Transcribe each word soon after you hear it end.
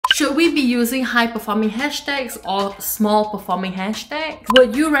Should we be using high performing hashtags or small performing hashtags?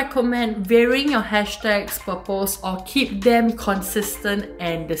 Would you recommend varying your hashtags per post or keep them consistent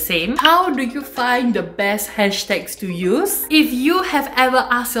and the same? How do you find the best hashtags to use? If you have ever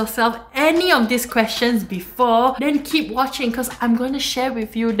asked yourself any of these questions before, then keep watching because I'm going to share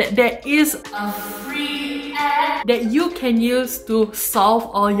with you that there is a free app that you can use to solve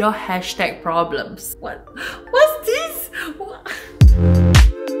all your hashtag problems. What's this? What?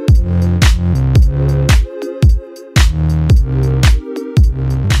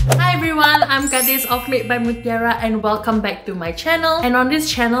 I'm Gadis of MadebyMutiara and welcome back to my channel. And on this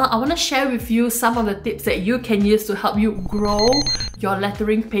channel, I want to share with you some of the tips that you can use to help you grow your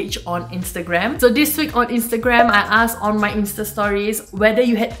lettering page on Instagram. So this week on Instagram, I asked on my Insta stories whether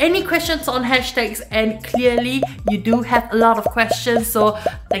you had any questions on hashtags, and clearly you do have a lot of questions, so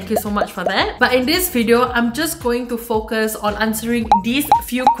thank you so much for that. But in this video, I'm just going to focus on answering these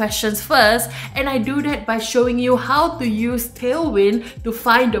few questions first, and I do that by showing you how to use Tailwind to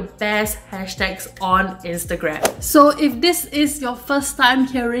find the best hashtags on Instagram. So if this is your first time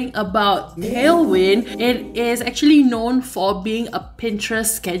hearing about Tailwind, it is actually known for being a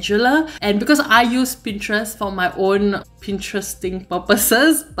Pinterest scheduler, and because I use Pinterest for my own Pinteresting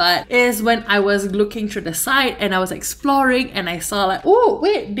purposes, but is when I was looking through the site and I was exploring and I saw like, oh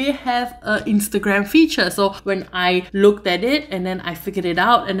wait, they have an Instagram feature. So when I looked at it and then I figured it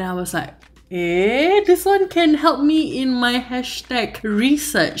out, and I was like, this one can help me in my hashtag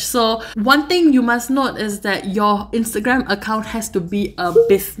research. So one thing you must note is that your Instagram account has to be a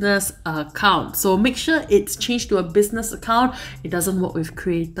business account. So make sure it's changed to a business account. It doesn't work with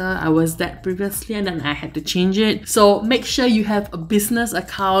creator. I was that previously and then I had to change it. So make sure you have a business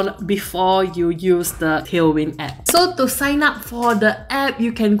account before you use the Tailwind app. So to sign up for the app,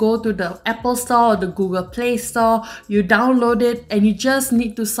 you can go to the Apple Store or the Google Play Store. You download it and you just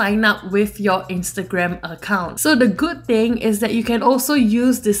need to sign up with your Instagram account. So the good thing is that you can also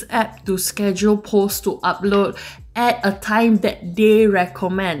use this app to schedule posts to upload at a time that they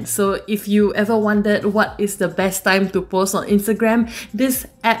recommend. So if you ever wondered what is the best time to post on Instagram, this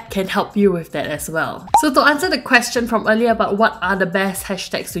app can help you with that as well. So to answer the question from earlier about what are the best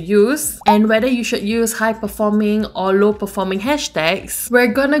hashtags to use and whether you should use high performing or low performing hashtags, we're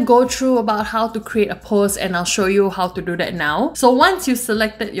gonna go through about how to create a post, and I'll show you how to do that now. So once you've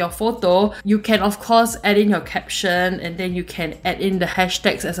selected your photo, you can of course add in your caption, and then you can add in the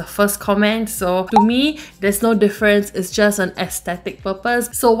hashtags as a first comment. So to me, there's no difference. It's just an aesthetic purpose.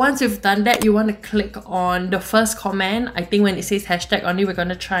 So once you've done that, you want to click on the first comment. I think when it says hashtag only, we're going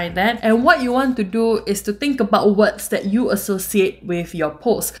to try that. And what you want to do is to think about words that you associate with your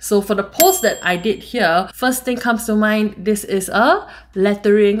post. So for the post that I did here, first thing comes to mind, this is a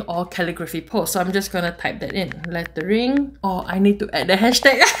lettering or calligraphy post. So I'm just going to type that in. Lettering. Oh, I need to add the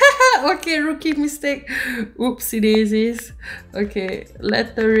hashtag. Okay, rookie mistake. Oopsie daisies. Okay,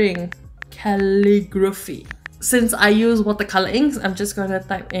 lettering, calligraphy. Since I use watercolor inks, I'm just going to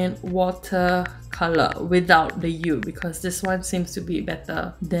type in watercolor without the U because this one seems to be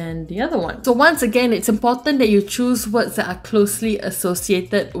better than the other one. So once again, it's important that you choose words that are closely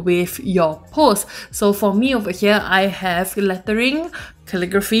associated with your post. So for me over here, I have lettering,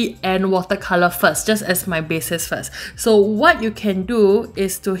 calligraphy and watercolor first, just as my basis first. So what you can do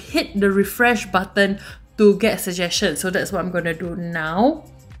is to hit the refresh button to get suggestions. So that's what I'm going to do now.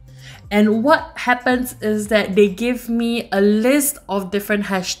 And what happens is that they give me a list of different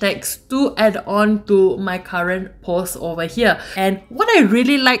hashtags to add on to my current post over here. And what I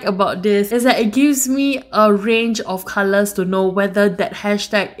really like about this is that it gives me a range of colors to know whether that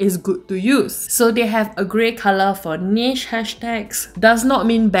hashtag is good to use. So they have a gray color for niche hashtags. Does not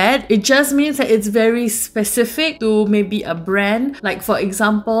mean bad. It just means that it's very specific to maybe a brand. Like for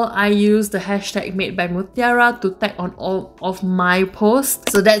example, I use the hashtag MadebyMutiara to tag on all of my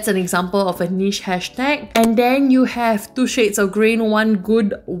posts. So that's an example of a niche hashtag. And then you have two shades of green, one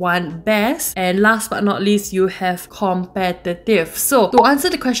good, one best, and last but not least, you have competitive. So to answer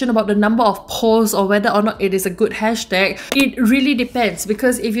the question about the number of posts or whether or not it is a good hashtag, it really depends,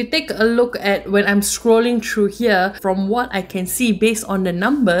 because if you take a look at when I'm scrolling through here, from what I can see based on the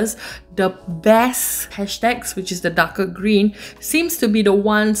numbers, the best hashtags, which is the darker green, seems to be the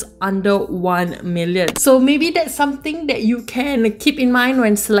ones under 1 million. So maybe that's something that you can keep in mind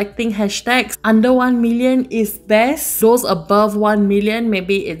when selecting hashtags. Under 1 million is best. Those above 1 million,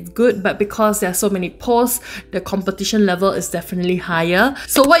 maybe it's good, but because there are so many posts, the competition level is definitely higher.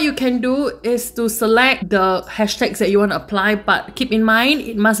 So what you can do is to select the hashtags that you want to apply, but keep in mind,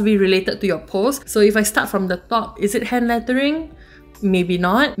 it must be related to your post. So if I start from the top, is it hand lettering? Maybe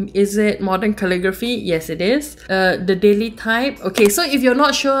not. Is it modern calligraphy? Yes, it is. The daily type. Okay, so if you're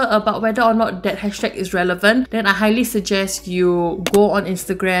not sure about whether or not that hashtag is relevant, then I highly suggest you go on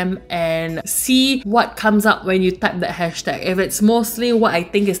Instagram and see what comes up when you type that hashtag. If it's mostly what I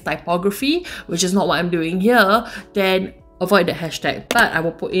think is typography, which is not what I'm doing here, then avoid the hashtag. But I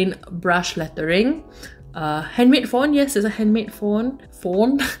will put in brush lettering. Handmade phone. Yes, it's a handmade phone.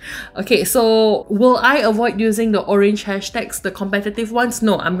 Okay, so will I avoid using the orange hashtags, the competitive ones?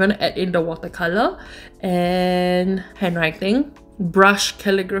 No, I'm gonna add in the watercolor and handwriting, brush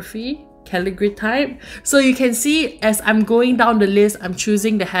calligraphy type. So you can see as I'm going down the list, I'm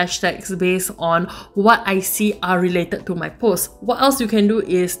choosing the hashtags based on what I see are related to my post. What else you can do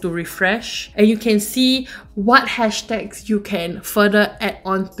is to refresh and you can see what hashtags you can further add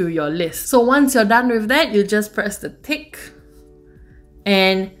on to your list. So once you're done with that, you just press the tick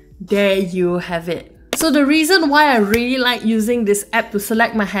and there you have it. So the reason why I really like using this app to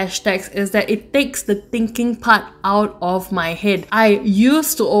select my hashtags is that it takes the thinking part out of my head. I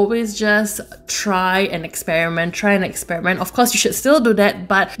used to always just try and experiment. Of course, you should still do that,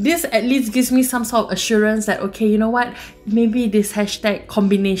 but this at least gives me some sort of assurance that, okay, you know what? Maybe this hashtag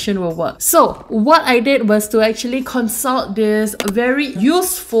combination will work. So what I did was to actually consult this very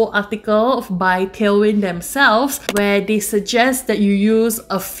useful article by Tailwind themselves, where they suggest that you use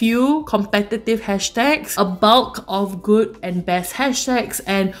a few competitive hashtags, a bulk of good and best hashtags,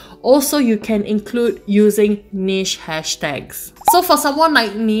 and also you can include using niche hashtags. So for someone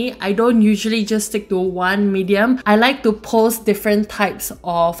like me, I don't usually just stick to one medium. I like to post different types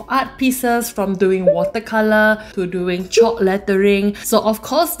of art pieces, from doing watercolor to doing chalk lettering. So of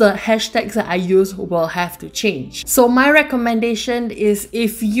course the hashtags that I use will have to change. So my recommendation is,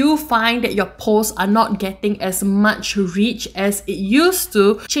 if you find that your posts are not getting as much reach as it used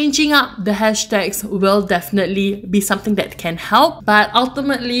to, changing up the hashtags will definitely be something that can help. But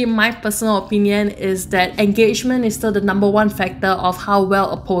ultimately, my personal opinion is that engagement is still the #1 factor of how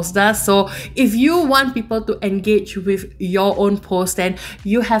well a post does. So if you want people to engage with your own post, then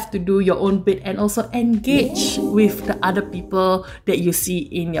you have to do your own bit and also engage with the other people that you see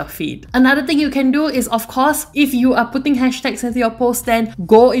in your feed. Another thing you can do is, of course, if you are putting hashtags into your post, then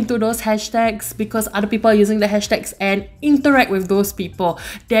go into those hashtags, because other people are using the hashtags, and interact with those people.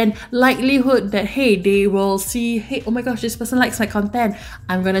 Then likelihood that, hey, they will see, hey, oh my gosh, this person likes my content,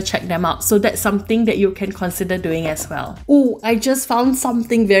 I'm gonna check them out. So that's something that you can consider doing as well. Oh, I just found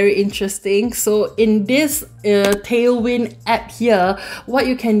something very interesting. So in this Tailwind app here, what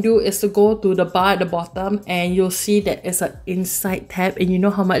you can do is to go to the bar at the bottom and you'll see that it's an insight tab, and you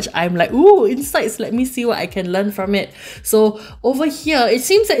know how much I'm like, ooh, insights, let me see what I can learn from it. So over here, it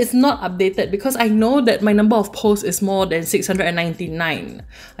seems that it's not updated, because I know that my number of posts is more than 699.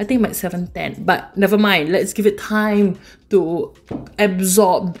 I think like 710, but never mind, let's give it time to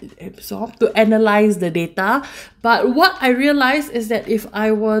absorb, to analyze the data. But what I realized is that if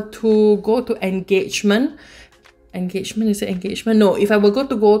I were to go to engagement, is it engagement? No, if I were go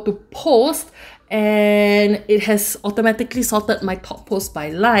to post, and it has automatically sorted my top posts by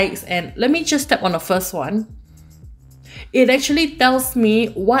likes, and let me just tap on the first one. It actually tells me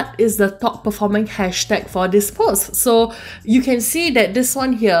what is the top performing hashtag for this post. So you can see that this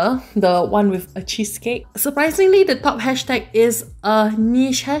one here, the one with a cheesecake, surprisingly the top hashtag is a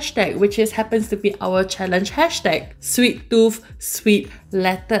niche hashtag, which happens to be our challenge hashtag, sweet tooth, sweet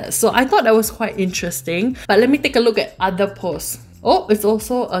letter. So I thought that was quite interesting. But let me take a look at other posts. Oh, it's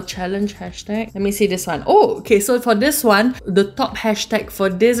also a challenge hashtag. Let me see this one. Oh, okay, so for this one, the top hashtag for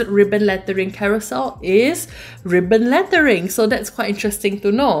this ribbon lettering carousel is ribbon lettering. So that's quite interesting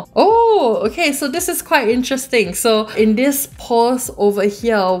to know. Oh, okay, so this is quite interesting. So in this post over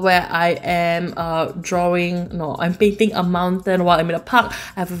here where I am I'm painting a mountain while I'm in a park.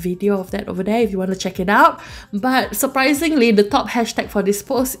 I have a video of that over there if you want to check it out. But surprisingly, the top hashtag for this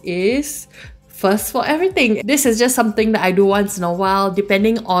post is first for everything. This is just something that I do once in a while.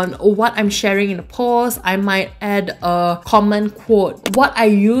 Depending on what I'm sharing in a post, I might add a common quote. What I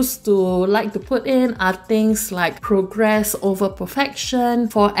used to like to put in are things like progress over perfection,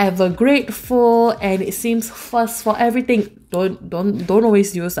 forever grateful, and it seems first for everything. Don't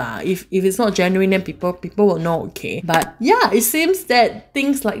always use if it's not genuine, then people will know, okay? But yeah, it seems that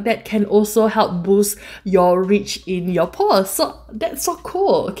things like that can also help boost your reach in your post. So that's so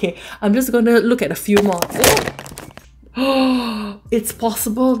cool. Okay, I'm just gonna look at a few more. Oh, it's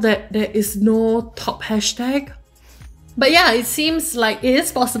possible that there is no top hashtag. But yeah, it seems like it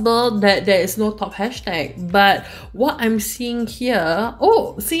is possible that there is no top hashtag. But what I'm seeing here,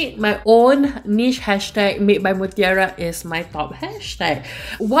 oh, see, my own niche hashtag made by Mutiara is my top hashtag.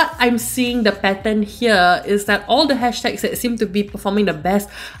 What I'm seeing the pattern here is that all the hashtags that seem to be performing the best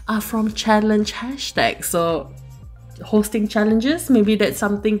are from challenge hashtags. So hosting challenges, maybe that's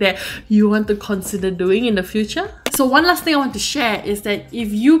something that you want to consider doing in the future. So one last thing I want to share is that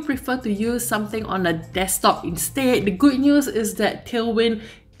if you prefer to use something on a desktop instead, the good news is that Tailwind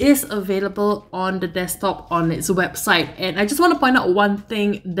is available on the desktop on its website. And I just want to point out one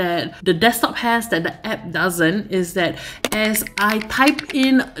thing that the desktop has that the app doesn't, is that as I type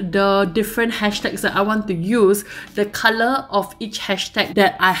in the different hashtags that I want to use, the color of each hashtag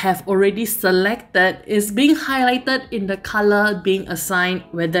that I have already selected is being highlighted in the color being assigned,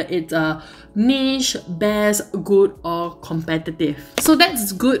 whether it's a niche, best, good, or competitive. So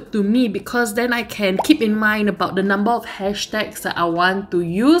that's good to me because then I can keep in mind about the number of hashtags that I want to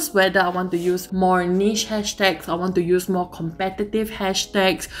use, whether I want to use more niche hashtags, I want to use more competitive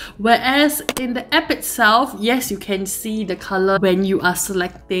hashtags. Whereas in the app itself, yes, you can see the color when you are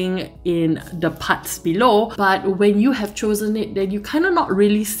selecting in the parts below, but when you have chosen it, then you kind of not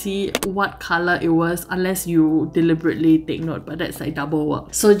really see what color it was unless you deliberately take note, but that's like double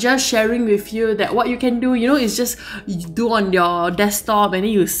work. So just sharing with you that what you can do, you know, is just you do on your desktop and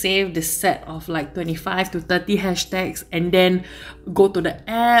then you save the set of like 25 to 30 hashtags and then go to the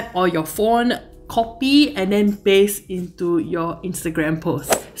app or your phone, copy and then paste into your Instagram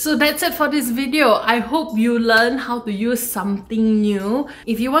post. So that's it for this video. I hope you learn how to use something new.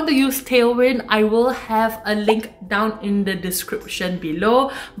 If you want to use Tailwind, I will have a link down in the description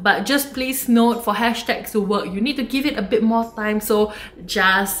below. But just please note, for hashtags to work, you need to give it a bit more time, so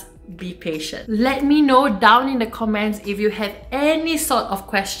just be patient. Let me know down in the comments if you have any sort of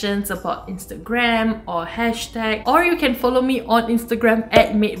questions about Instagram or hashtag, or you can follow me on Instagram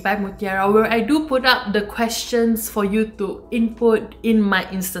at MadebyMutiara, where I do put up the questions for you to input in my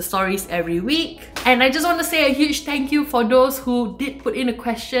Insta stories every week. And I just want to say a huge thank you for those who did put in the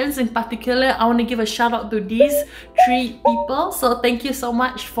questions. In particular, I want to give a shout out to these 3 people. So thank you so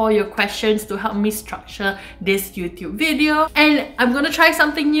much for your questions to help me structure this YouTube video. And I'm gonna try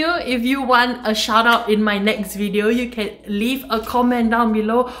something new. If you want a shout out in my next video, you can leave a comment down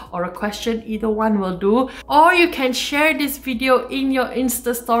below or a question, either one will do. Or you can share this video in your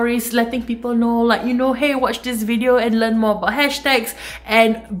Insta stories, letting people know, like, you know, hey, watch this video and learn more about hashtags,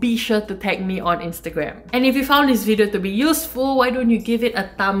 and be sure to tag me on Instagram. And if you found this video to be useful, why don't you give it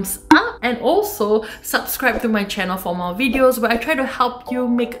a thumbs up, and also subscribe to my channel for more videos where I try to help you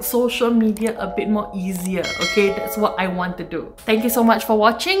make social media a bit more easier. Okay, that's what I want to do. Thank you so much for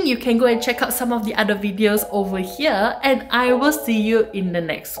watching. You can go and check out some of the other videos over here, and I will see you in the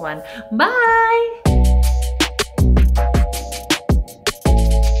next one. Bye!